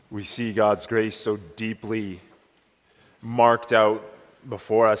We see God's grace so deeply marked out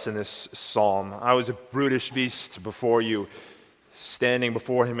before us in this psalm. I was a brutish beast before you, standing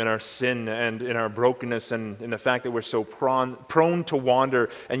before him in our sin and in our brokenness and in the fact that we're so prone to wander,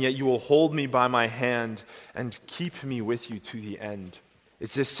 and yet you will hold me by my hand and keep me with you to the end.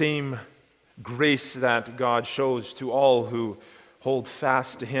 It's the same grace that God shows to all who hold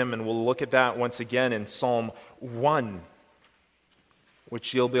fast to him, and we'll look at that once again in Psalm 1,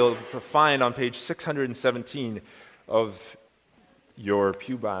 which you'll be able to find on page 617 of your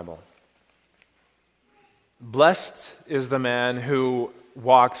Pew Bible. Blessed is the man who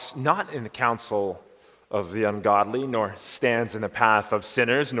walks not in the counsel of the ungodly, nor stands in the path of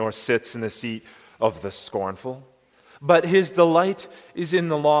sinners, nor sits in the seat of the scornful. But his delight is in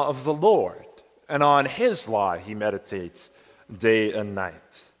the law of the Lord, and on his law he meditates day and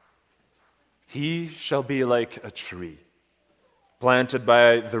night. He shall be like a tree planted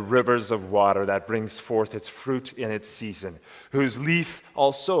by the rivers of water that brings forth its fruit in its season, whose leaf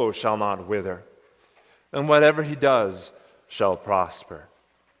also shall not wither, and whatever he does shall prosper.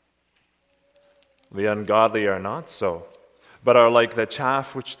 The ungodly are not so, but are like the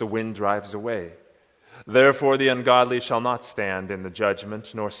chaff which the wind drives away. Therefore the ungodly shall not stand in the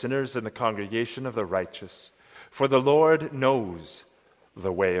judgment, nor sinners in the congregation of the righteous. For the Lord knows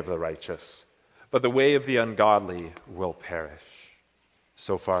the way of the righteous, but the way of the ungodly will perish.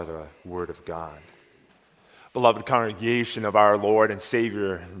 So far the word of God. Beloved congregation of our Lord and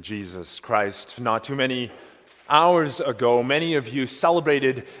Savior, Jesus Christ, not too many hours ago, many of you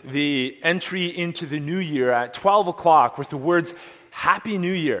celebrated the entry into the new year at 12 o'clock with the words, Happy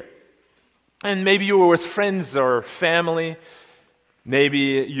New Year. And maybe you were with friends or family. Maybe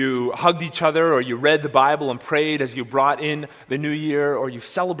you hugged each other, or you read the Bible and prayed as you brought in the new year, or you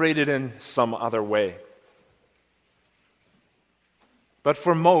celebrated in some other way. But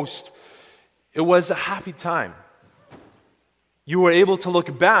for most, it was a happy time. You were able to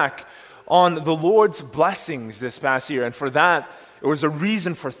look back on the Lord's blessings this past year, and for that, it was a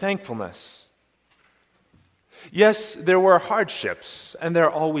reason for thankfulness. Yes, there were hardships, and there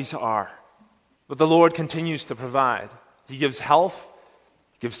always are, but the Lord continues to provide. He gives health,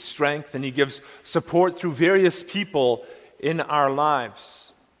 He gives strength, and He gives support through various people in our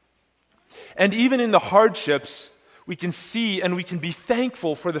lives. And even in the hardships, we can see and we can be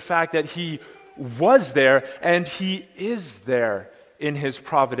thankful for the fact that He was there and He is there in His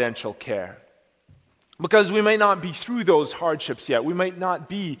providential care. Because we might not be through those hardships yet. We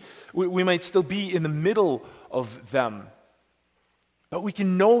might still be in the middle of them. But we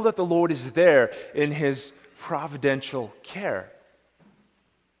can know that the Lord is there in His providential care.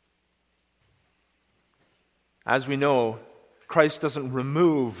 As we know, Christ doesn't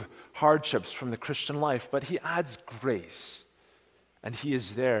remove hardships from the Christian life, but He adds grace, and He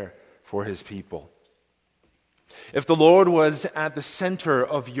is there for His people. If the Lord was at the center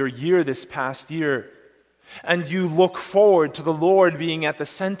of your year this past year, and you look forward to the Lord being at the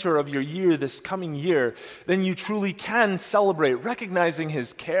center of your year this coming year, then you truly can celebrate, recognizing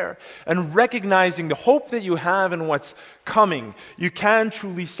His care and recognizing the hope that you have in what's coming. You can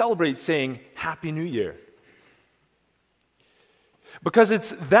truly celebrate saying, Happy New Year. Because it's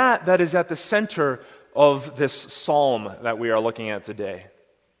that is at the center of this psalm that we are looking at today.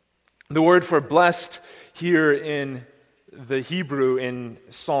 The word for blessed here in the Hebrew in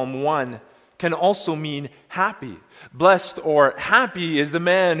Psalm 1 can also mean happy. Blessed or happy is the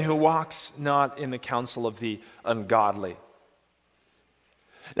man who walks not in the counsel of the ungodly.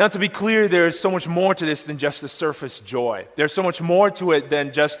 Now, to be clear, there's so much more to this than just the surface joy. There's so much more to it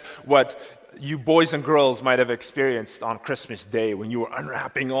than just what you boys and girls might have experienced on Christmas Day when you were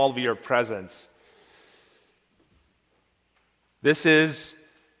unwrapping all of your presents. This is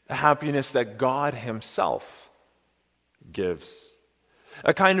a happiness that God Himself gives.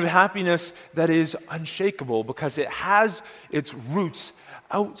 A kind of happiness that is unshakable because it has its roots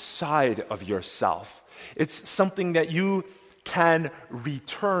outside of yourself. It's something that you can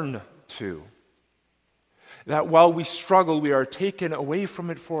return to. That while we struggle, we are taken away from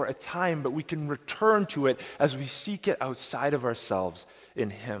it for a time, but we can return to it as we seek it outside of ourselves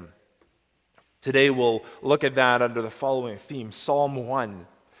in Him. Today we'll look at that under the following theme, Psalm 1,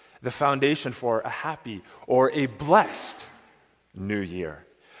 the foundation for a happy or a blessed new year.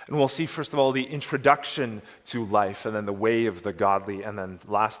 And we'll see, first of all, the introduction to life, and then the way of the godly, and then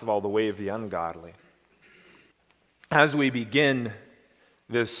last of all, the way of the ungodly. As we begin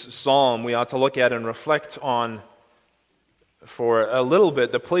this psalm, we ought to look at and reflect on, for a little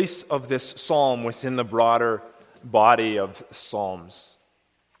bit, the place of this psalm within the broader body of psalms.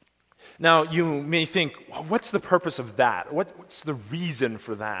 Now, you may think, well, what's the purpose of that? What's the reason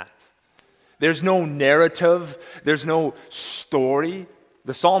for that? There's no narrative. There's no story.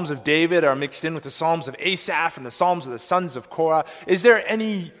 The Psalms of David are mixed in with the Psalms of Asaph and the Psalms of the sons of Korah. Is there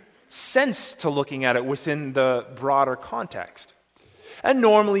any sense to looking at it within the broader context? And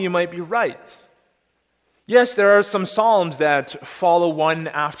normally you might be right. Yes, there are some Psalms that follow one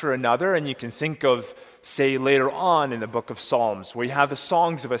after another, and you can think of, say, later on in the book of Psalms, where you have the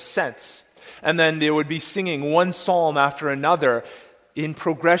songs of ascents, and then they would be singing one psalm after another in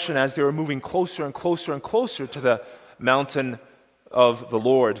progression as they were moving closer and closer and closer to the mountain of the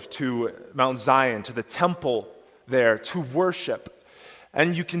Lord, to Mount Zion, to the temple there, to worship.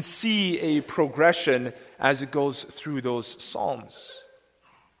 And you can see a progression as it goes through those psalms.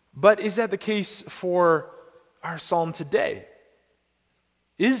 But is that the case for our psalm today?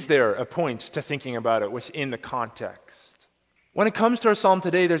 Is there a point to thinking about it within the context? When it comes to our psalm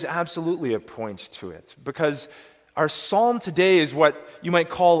today, there's absolutely a point to it, because our psalm today is what you might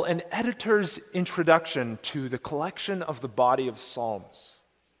call an editor's introduction to the collection of the body of psalms.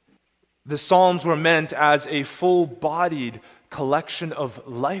 The psalms were meant as a full-bodied collection of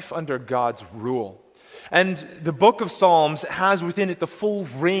life under God's rule. And the book of Psalms has within it the full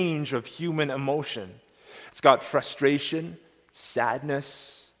range of human emotion. It's got frustration,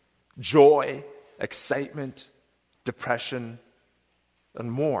 sadness, joy, excitement, depression,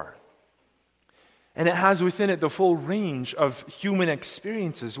 and more. And it has within it the full range of human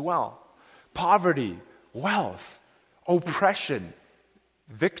experience as well. Poverty, wealth, oppression,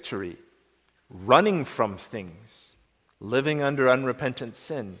 victory, running from things, living under unrepentant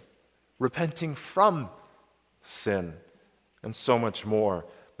sin, repenting from sin, and so much more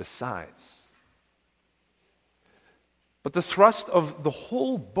besides. But the thrust of the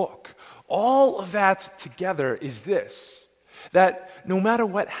whole book, all of that together, is this: that no matter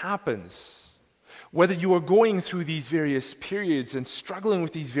what happens, whether you are going through these various periods and struggling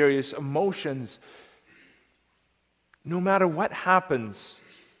with these various emotions, no matter what happens,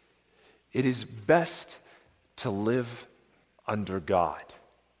 it is best to live under God.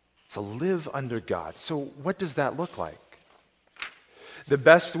 To live under God. So what does that look like? The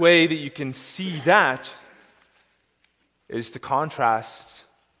best way that you can see that is to contrast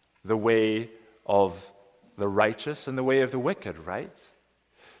the way of the righteous and the way of the wicked, right?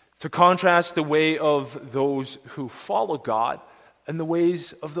 To contrast the way of those who follow God and the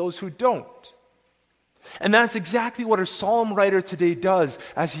ways of those who don't. And that's exactly what our psalm writer today does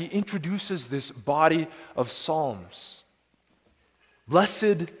as he introduces this body of psalms.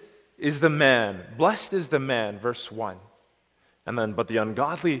 Blessed is the man, blessed is the man, verse 1. And then, but the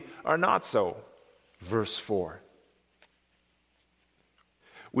ungodly are not so, verse 4.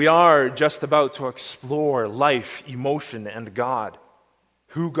 We are just about to explore life, emotion, and God.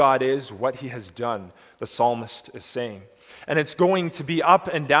 Who God is, what he has done, the psalmist is saying. And it's going to be up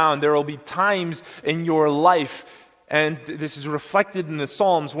and down. There will be times in your life, and this is reflected in the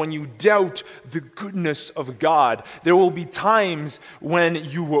Psalms, when you doubt the goodness of God. There will be times when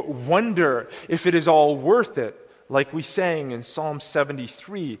you wonder if it is all worth it. Like we sang in Psalm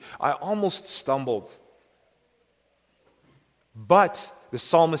 73, I almost stumbled. But the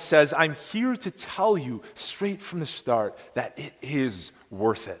psalmist says, I'm here to tell you straight from the start that it is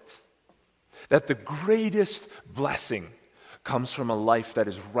worth it. That the greatest blessing comes from a life that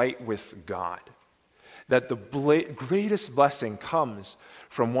is right with God. That the greatest blessing comes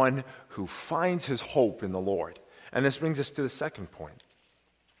from one who finds his hope in the Lord. And this brings us to the second point,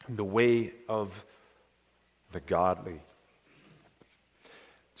 the way of the godly.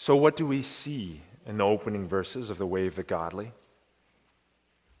 So what do we see in the opening verses of the way of the godly?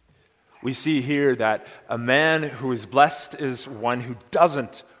 We see here that a man who is blessed is one who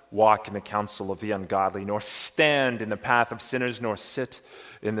doesn't walk in the counsel of the ungodly, nor stand in the path of sinners, nor sit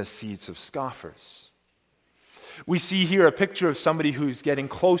in the seats of scoffers. We see here a picture of somebody who's getting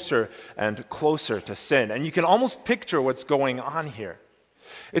closer and closer to sin. And you can almost picture what's going on here.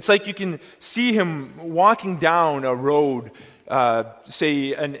 It's like you can see him walking down a road,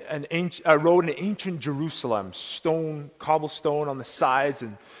 say a road in ancient Jerusalem, cobblestone on the sides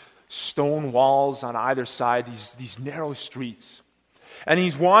and stone walls on either side, these narrow streets. And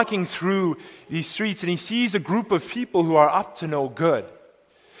he's walking through these streets and he sees a group of people who are up to no good.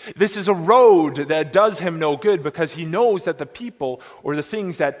 This is a road that does him no good because he knows that the people or the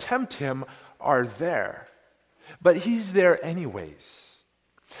things that tempt him are there. But he's there anyways.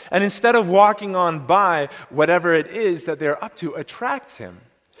 And instead of walking on by, whatever it is that they're up to attracts him.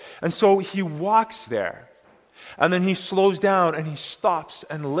 And so he walks there. And then he slows down and he stops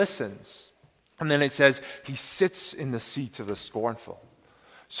and listens. And then it says he sits in the seat of the scornful.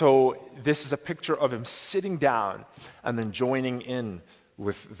 So this is a picture of him sitting down and then joining in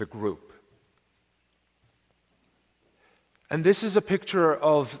with the group. And this is a picture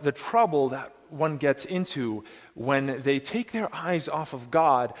of the trouble that one gets into when they take their eyes off of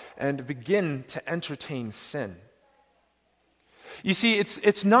God and begin to entertain sin. You see,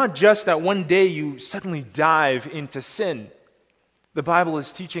 it's not just that one day you suddenly dive into sin. The Bible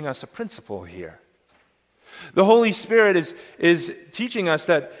is teaching us a principle here. The Holy Spirit is teaching us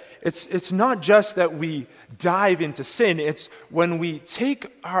that it's not just that we dive into sin, it's when we take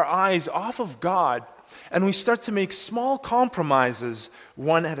our eyes off of God and we start to make small compromises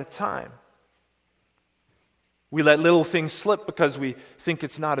one at a time. We let little things slip because we think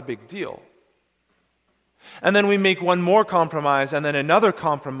it's not a big deal. And then we make one more compromise and then another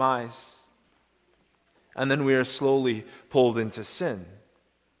compromise. And then we are slowly pulled into sin.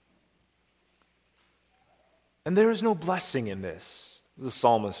 And there is no blessing in this, the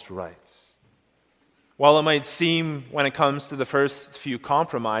psalmist writes. While it might seem, when it comes to the first few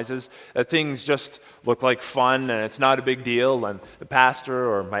compromises, that things just look like fun and it's not a big deal, and the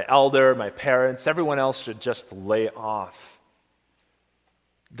pastor or my elder, my parents, everyone else should just lay off.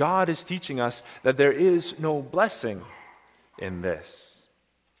 God is teaching us that there is no blessing in this.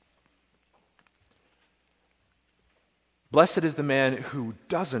 Blessed is the man who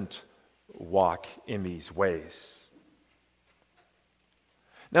doesn't walk in these ways.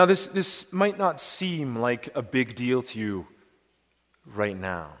 Now, this might not seem like a big deal to you right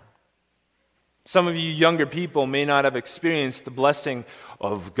now. Some of you younger people may not have experienced the blessing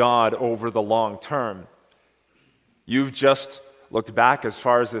of God over the long term. You've just looked back as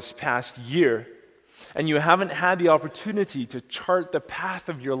far as this past year, and you haven't had the opportunity to chart the path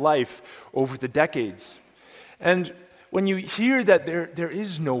of your life over the decades. And when you hear that there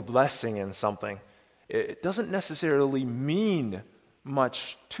is no blessing in something, it doesn't necessarily mean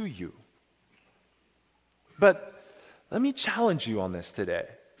much to you. But let me challenge you on this today.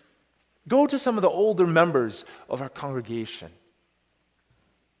 Go to some of the older members of our congregation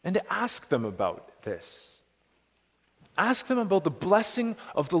and ask them about this. Ask them about the blessing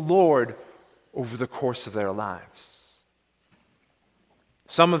of the Lord over the course of their lives.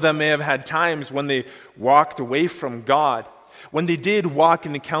 Some of them may have had times when they walked away from God, when they did walk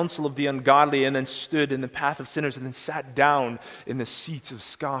in the counsel of the ungodly and then stood in the path of sinners and then sat down in the seats of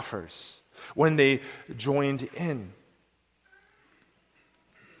scoffers, when they joined in,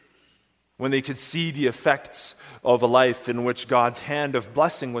 when they could see the effects of a life in which God's hand of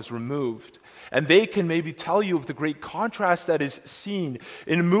blessing was removed. And they can maybe tell you of the great contrast that is seen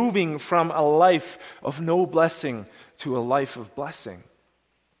in moving from a life of no blessing to a life of blessing.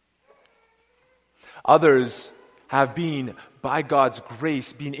 Others have been, by God's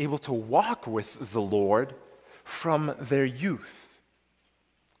grace, been able to walk with the Lord from their youth.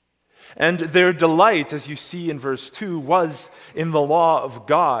 And their delight, as you see in verse 2, was in the law of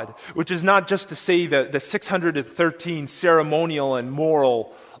God, which is not just to say that the 613 ceremonial and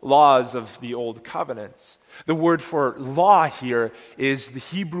moral laws of the Old Covenant. The word for law here is the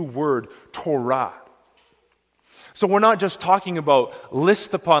Hebrew word Torah. So we're not just talking about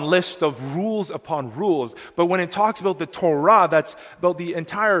list upon list of rules upon rules, but when it talks about the Torah, that's about the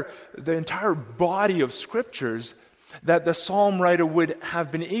entire body of scriptures that the psalm writer would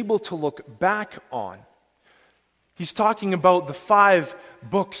have been able to look back on. He's talking about the 5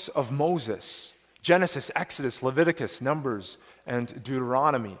 books of Moses: Genesis, Exodus, Leviticus, Numbers, and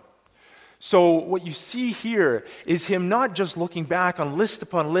Deuteronomy. So what you see here is him not just looking back on list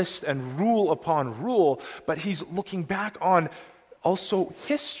upon list and rule upon rule, but he's looking back on also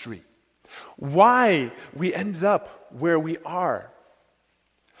history. Why we ended up where we are.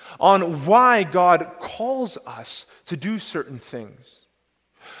 On why God calls us to do certain things.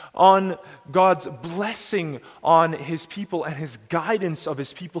 On God's blessing on his people and his guidance of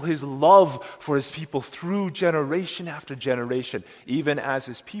his people, his love for his people through generation after generation, even as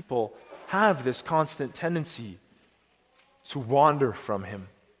his people have this constant tendency to wander from him.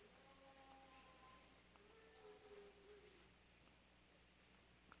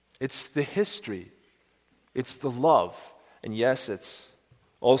 It's the history, it's the love, and yes, it's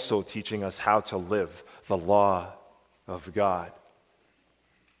also teaching us how to live the law of God.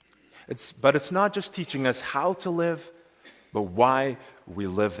 But it's not just teaching us how to live, but why we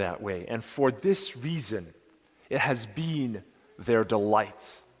live that way. And for this reason, it has been their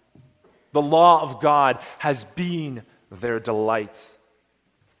delight. The law of God has been their delight.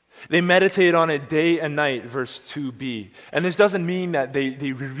 They meditate on it day and night, verse 2b. And this doesn't mean that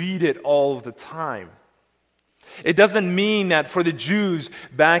they read it all the time. It doesn't mean that for the Jews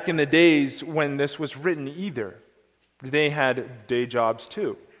back in the days when this was written either. They had day jobs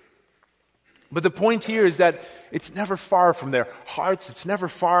too. But the point here is that it's never far from their hearts, it's never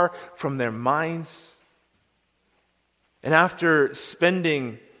far from their minds. And after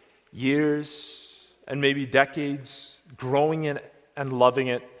spending years and maybe decades growing in it and loving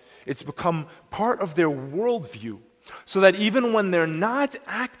it, it's become part of their worldview. So that even when they're not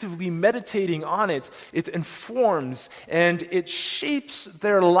actively meditating on it, it informs and it shapes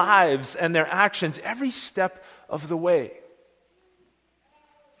their lives and their actions every step of the way.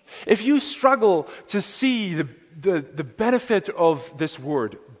 If you struggle to see the benefit of this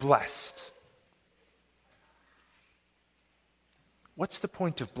word, blessed, what's the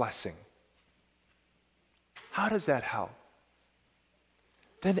point of blessing? How does that help?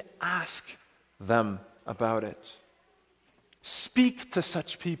 Then ask them about it. Speak to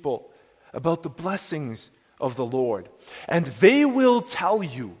such people about the blessings of the Lord, and they will tell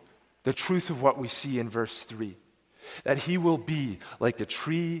you the truth of what we see in verse 3. That he will be like a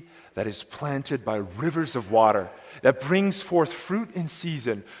tree that is planted by rivers of water, that brings forth fruit in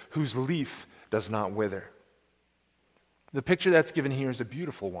season, whose leaf does not wither. The picture that's given here is a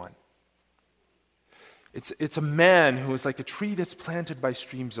beautiful one. It's a man who is like a tree that's planted by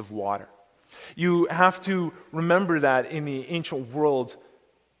streams of water. You have to remember that in the ancient world,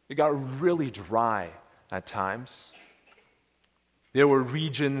 it got really dry at times. There were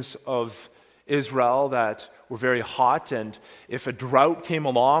regions of Israel that were very hot, and if a drought came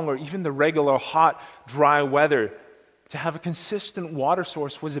along, or even the regular hot, dry weather, to have a consistent water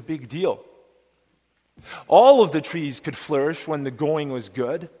source was a big deal. All of the trees could flourish when the going was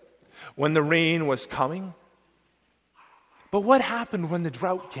good, when the rain was coming. But what happened when the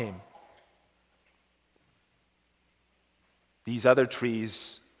drought came? These other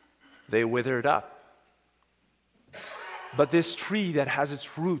trees, they withered up. But this tree that has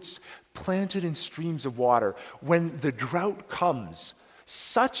its roots planted in streams of water, when the drought comes,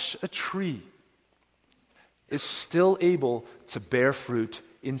 such a tree is still able to bear fruit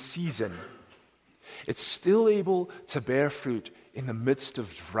in season. It's still able to bear fruit in the midst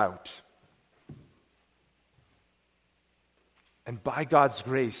of drought. And by God's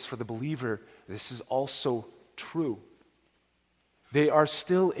grace for the believer, this is also true. They are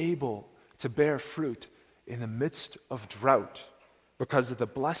still able to bear fruit in the midst of drought because of the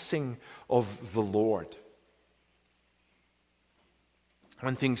blessing of the Lord.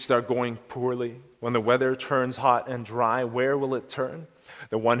 When things start going poorly, when the weather turns hot and dry, where will it turn?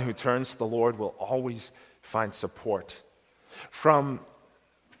 The one who turns to the Lord will always find support. For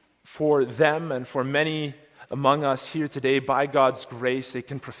them and for many among us here today, by God's grace, they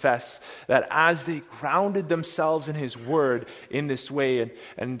can profess that as they grounded themselves in His Word in this way,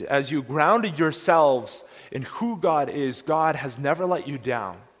 and as you grounded yourselves in who God is, God has never let you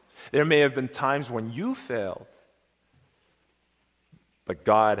down. There may have been times when you failed, but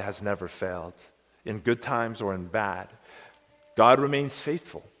God has never failed, in good times or in bad. God remains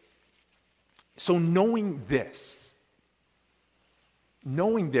faithful. So knowing this,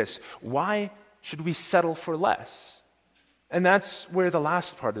 why should we settle for less? And that's where the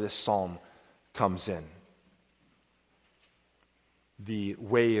last part of this psalm comes in. The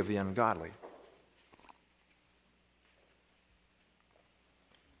way of the ungodly.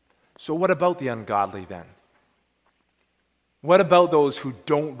 So what about the ungodly then? What about those who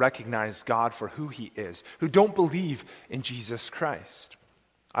don't recognize God for who He is, who don't believe in Jesus Christ?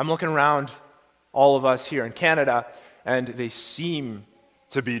 I'm looking around all of us here in Canada, and they seem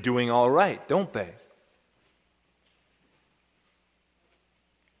to be doing all right, don't they?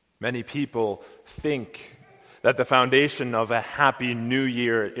 Many people think that the foundation of a happy new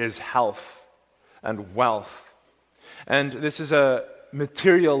year is health and wealth. And this is a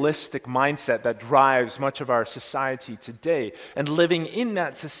materialistic mindset that drives much of our society today. And living in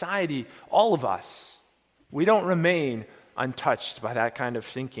that society, all of us, we don't remain untouched by that kind of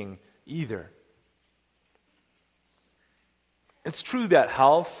thinking either. It's true that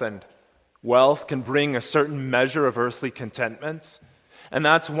health and wealth can bring a certain measure of earthly contentment. And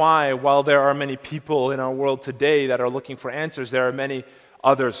that's why, while there are many people in our world today that are looking for answers, there are many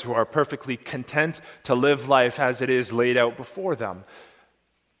others who are perfectly content to live life as it is laid out before them.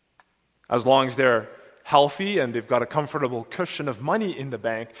 As long as they're healthy and they've got a comfortable cushion of money in the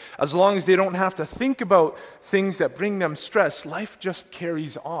bank, as long as they don't have to think about things that bring them stress, life just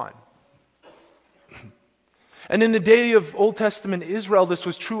carries on. And in the day of Old Testament Israel, this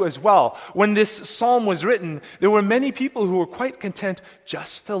was true as well. When this psalm was written, there were many people who were quite content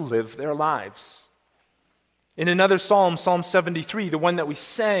just to live their lives. In another psalm, Psalm 73, the one that we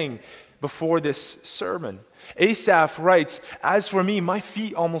sang before this sermon, Asaph writes, "As for me, my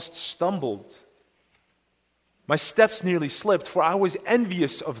feet almost stumbled. My steps nearly slipped, for I was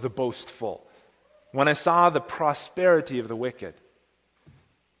envious of the boastful when I saw the prosperity of the wicked.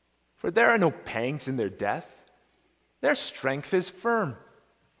 For there are no pangs in their death. Their strength is firm.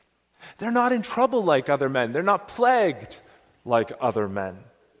 They're not in trouble like other men. They're not plagued like other men.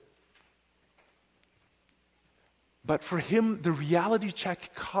 But for him, the reality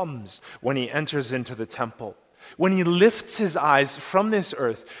check comes when he enters into the temple, when he lifts his eyes from this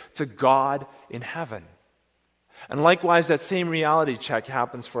earth to God in heaven. And likewise, that same reality check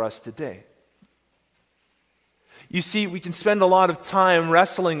happens for us today. You see, we can spend a lot of time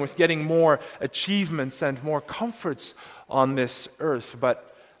wrestling with getting more achievements and more comforts on this earth,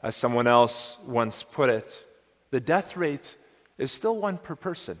 but as someone else once put it, the death rate is still one per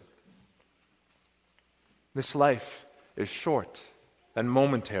person. This life is short and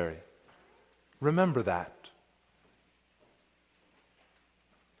momentary. Remember that.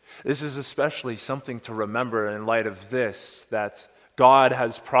 This is especially something to remember in light of this, that God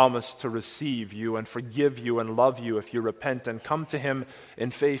has promised to receive you and forgive you and love you if you repent and come to him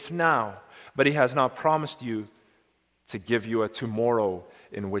in faith now. But he has not promised you to give you a tomorrow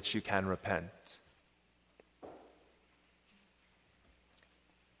in which you can repent.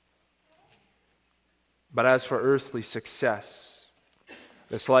 But as for earthly success,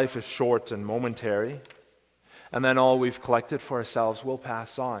 this life is short and momentary, and then all we've collected for ourselves will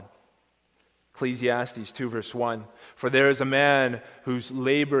pass on. Ecclesiastes 2 verse 1, for there is a man whose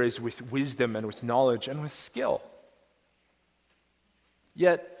labor is with wisdom and with knowledge and with skill.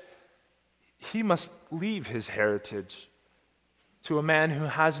 Yet he must leave his heritage to a man who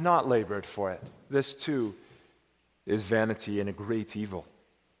has not labored for it. This too is vanity and a great evil.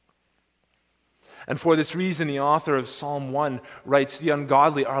 And for this reason, the author of Psalm 1 writes, the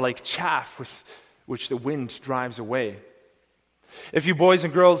ungodly are like chaff with which the wind drives away. If you boys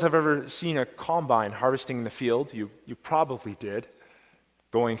and girls have ever seen a combine harvesting in the field, you probably did,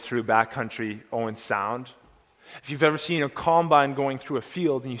 going through backcountry Owen Sound. If you've ever seen a combine going through a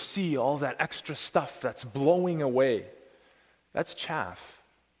field and you see all that extra stuff that's blowing away, that's chaff.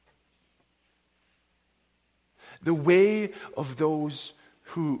 The way of those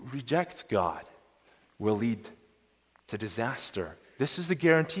who reject God will lead to disaster. This is the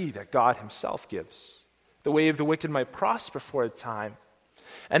guarantee that God himself gives. The way of the wicked might prosper for a time,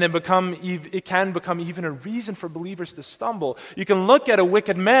 and it can become even a reason for believers to stumble. You can look at a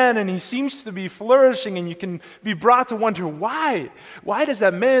wicked man and he seems to be flourishing, and you can be brought to wonder why. Why does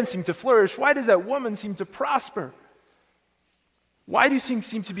that man seem to flourish? Why does that woman seem to prosper? Why do things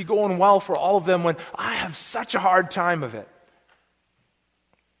seem to be going well for all of them when I have such a hard time of it?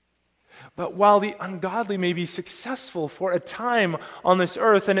 But while the ungodly may be successful for a time on this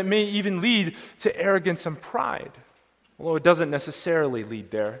earth, and it may even lead to arrogance and pride, although it doesn't necessarily lead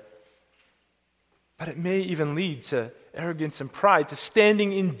there, but it may even lead to arrogance and pride, to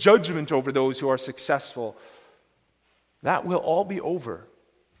standing in judgment over those who are successful, that will all be over.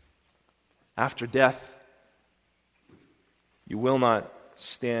 After death, you will not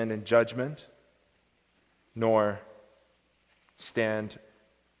stand in judgment, nor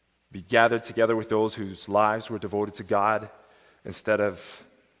be gathered together with those whose lives were devoted to God instead of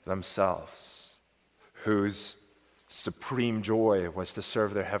themselves, whose supreme joy was to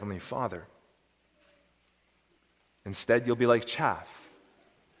serve their Heavenly Father. Instead, you'll be like chaff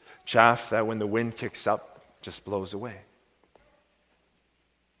that when the wind kicks up, just blows away.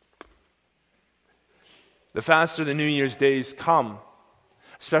 The faster the New Year's days come,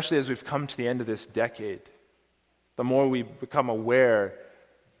 especially as we've come to the end of this decade, the more we become aware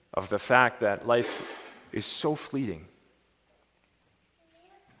of the fact that life is so fleeting.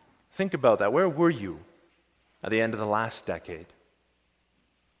 Think about that. Where were you at the end of the last decade?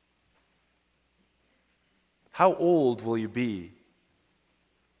 How old will you be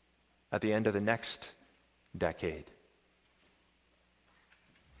at the end of the next decade?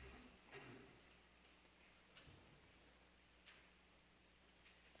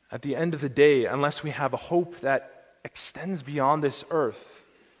 At the end of the day, unless we have a hope that extends beyond this earth,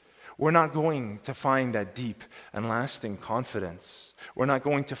 we're not going to find that deep and lasting confidence. We're not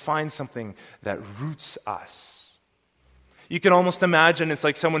going to find something that roots us. You can almost imagine it's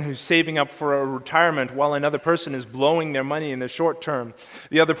like someone who's saving up for a retirement while another person is blowing their money in the short term.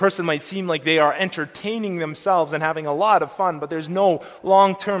 The other person might seem like they are entertaining themselves and having a lot of fun, but there's no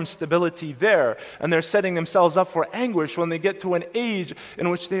long-term stability there. And they're setting themselves up for anguish when they get to an age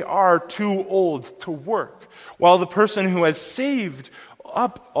in which they are too old to work. While the person who has saved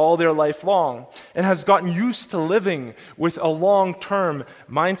up all their life long and has gotten used to living with a long-term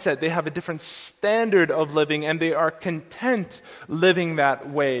mindset. They have a different standard of living, and they are content living that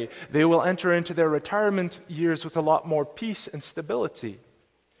way. They will enter into their retirement years with a lot more peace and stability.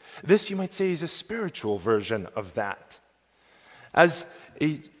 This, you might say, is a spiritual version of that. As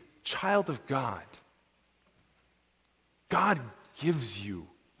a child of God, God gives you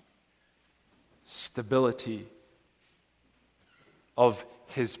stability of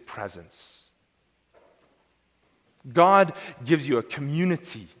His presence. God gives you a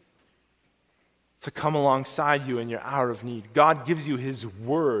community to come alongside you in your hour of need. God gives you His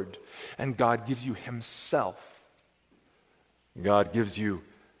Word, and God gives you Himself. God gives you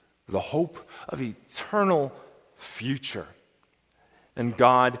the hope of eternal future. And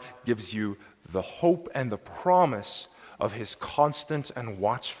God gives you the hope and the promise of His constant and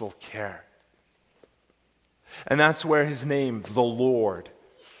watchful care. And that's where His name, the Lord,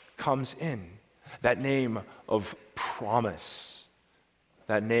 comes in. That name of promise.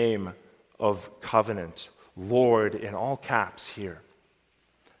 That name of covenant. Lord in all caps here.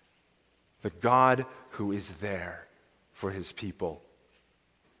 The God who is there for His people.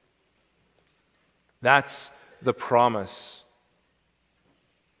 That's the promise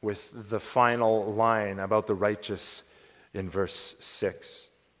with the final line about the righteous in verse 6.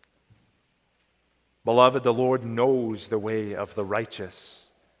 Beloved, the Lord knows the way of the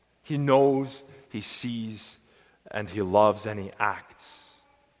righteous. He knows, He sees, and He loves, and He acts.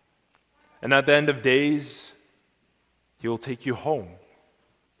 And at the end of days, He will take you home.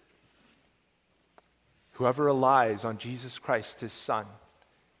 Whoever relies on Jesus Christ, His Son,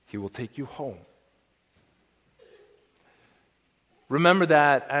 He will take you home. Remember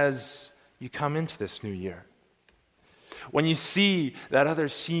that as you come into this new year. When you see that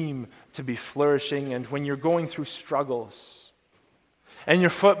others seem to be flourishing, and when you're going through struggles, and your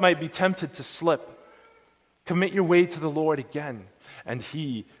foot might be tempted to slip, commit your way to the Lord again, and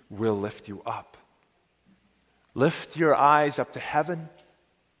He will lift you up. Lift your eyes up to heaven,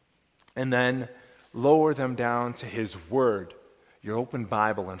 and then lower them down to His Word, your open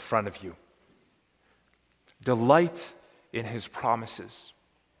Bible in front of you. Delight in His promises.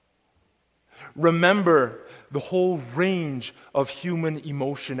 Remember the whole range of human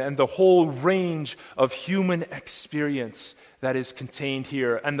emotion and the whole range of human experience that is contained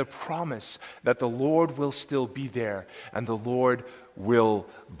here, and the promise that the Lord will still be there and the Lord will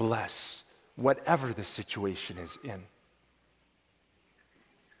bless whatever the situation is in.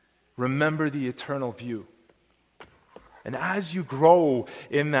 Remember the eternal view. And as you grow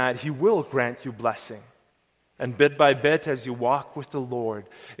in that, He will grant you blessing. And bit by bit, as you walk with the Lord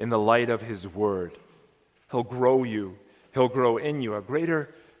in the light of His Word, He'll grow you. He'll grow in you a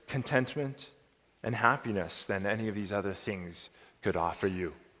greater contentment and happiness than any of these other things could offer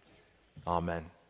you. Amen.